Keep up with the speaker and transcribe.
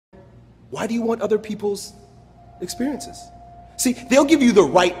Why do you want other people's experiences? See, they'll give you the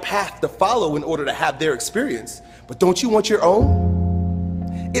right path to follow in order to have their experience, but don't you want your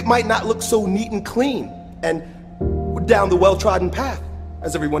own? It might not look so neat and clean and down the well-trodden path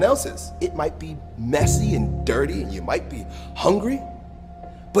as everyone else's. It might be messy and dirty, and you might be hungry,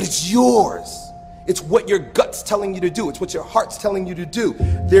 but it's yours. It's what your gut's telling you to do. It's what your heart's telling you to do.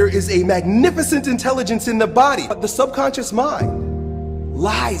 There is a magnificent intelligence in the body, but the subconscious mind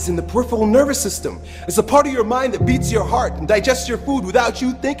lies in the peripheral nervous system. It's a part of your mind that beats your heart and digests your food without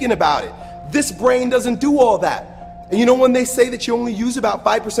you thinking about it. This brain doesn't do all that. And you know when they say that you only use about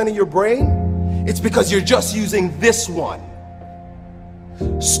 5% of your brain? It's because you're just using this one.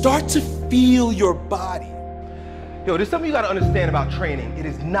 Start to feel your body. Yo, there's something you gotta understand about training. It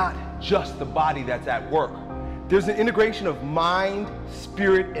is not just the body that's at work. There's an integration of mind,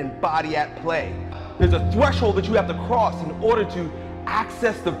 spirit, and body at play. There's a threshold that you have to cross in order to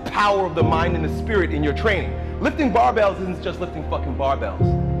access the power of the mind and the spirit in your training. Lifting barbells isn't just lifting fucking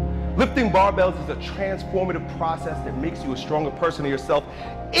barbells. Lifting barbells is a transformative process that makes you a stronger person of yourself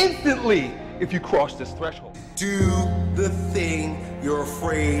instantly if you cross this threshold. Do the thing you're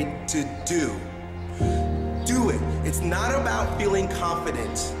afraid to do. Do it. It's not about feeling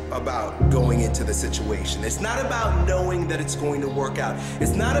confident about going into the situation. It's not about knowing that it's going to work out.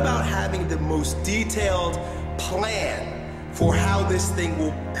 It's not about having the most detailed plan for how this thing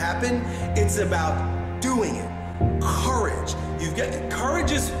will happen. It's about doing it. Courage.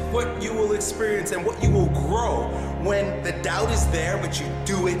 Courage is what you will experience and what you will grow when the doubt is there, but you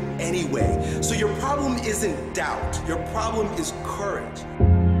do it anyway. So your problem isn't doubt. Your problem is courage.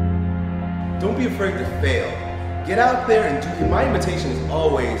 Don't be afraid to fail. Get out there and do it. My invitation is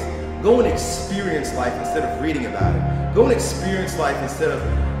always go and experience life instead of reading about it. Go and experience life instead of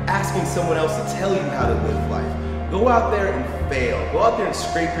asking someone else to tell you how to live life. Go out there and fail. Go out there and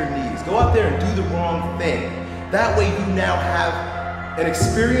scrape your knees. Go out there and do the wrong thing. That way you now have an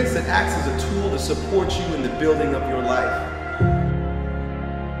experience that acts as a tool to support you in the building of your life.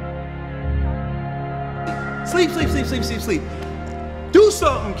 Sleep, sleep, sleep, sleep, sleep, sleep. Do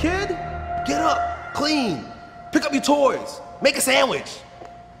something, kid. Get up, clean, pick up your toys, make a sandwich.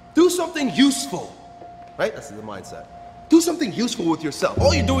 Do something useful, right? That's the mindset. Do something useful with yourself.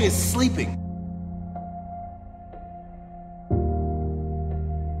 All you're doing is sleeping.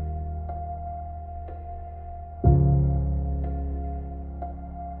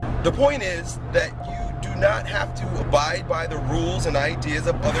 The point is that you do not have to abide by the rules and ideas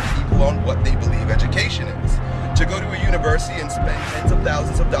of other people on what they believe education is. To go to a university and spend tens of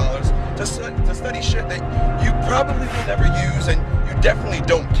thousands of dollars to study shit that you probably will never use and you definitely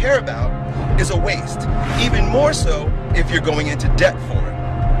don't care about is a waste. Even more so if you're going into debt for it.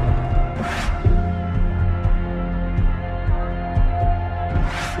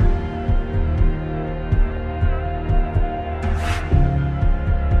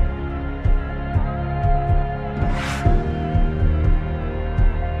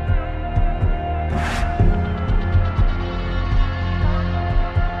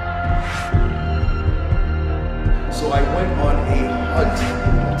 So I went on a hunt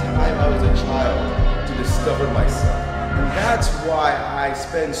from the time I was a child to discover myself. And that's why I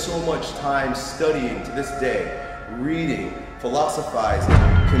spend so much time studying to this day, reading, philosophizing,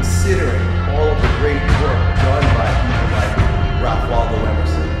 considering all of the great work done by people like Ralph Waldo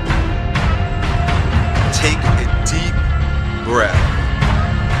Emerson. Take a deep breath.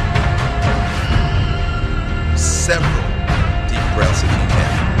 Several deep breaths if you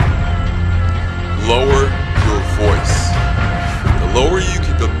can. Lower your voice. The lower you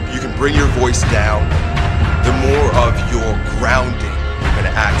can bring your voice down, the more of your grounding you're going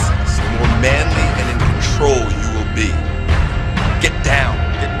to access, the more manly and in control you will be. Get down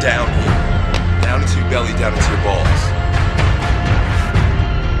here, down into your belly, down into your balls.